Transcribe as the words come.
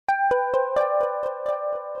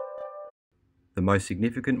The most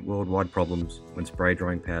significant worldwide problems when spray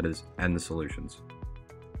drying powders and the solutions.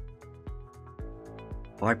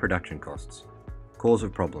 High production costs. Cause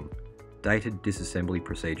of problem: dated disassembly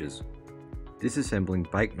procedures. Disassembling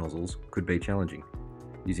baked nozzles could be challenging.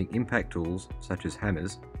 Using impact tools such as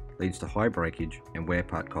hammers leads to high breakage and wear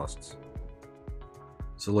part costs.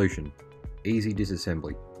 Solution: easy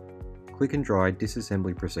disassembly. Click-and-dry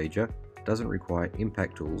disassembly procedure doesn't require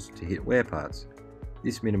impact tools to hit wear parts.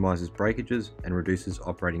 This minimises breakages and reduces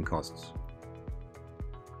operating costs.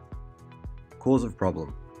 Cause of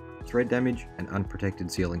problem: thread damage and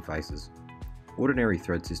unprotected sealing faces. Ordinary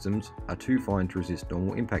thread systems are too fine to resist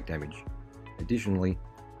normal impact damage. Additionally,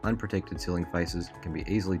 unprotected sealing faces can be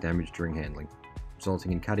easily damaged during handling,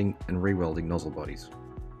 resulting in cutting and re-welding nozzle bodies.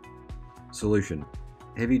 Solution: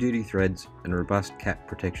 heavy-duty threads and robust cap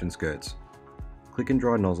protection skirts.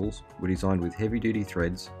 Click-and-dry nozzles were designed with heavy-duty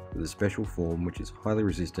threads with a special form which is highly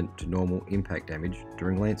resistant to normal impact damage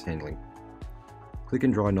during lance handling.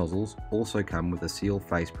 Click-and-dry nozzles also come with a seal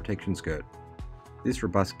face protection skirt. This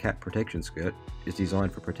robust cap protection skirt is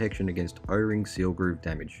designed for protection against O-ring seal groove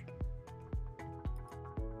damage.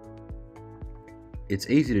 It's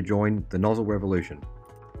easy to join the nozzle revolution.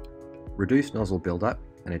 Reduce nozzle build-up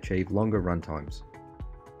and achieve longer run times.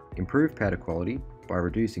 Improve powder quality by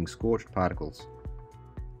reducing scorched particles.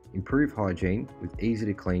 Improve hygiene with easy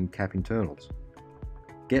to clean cap internals.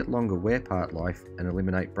 Get longer wear part life and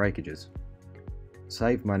eliminate breakages.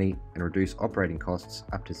 Save money and reduce operating costs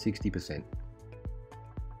up to 60%.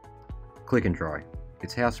 Click and dry.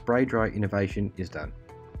 It's how spray dry innovation is done.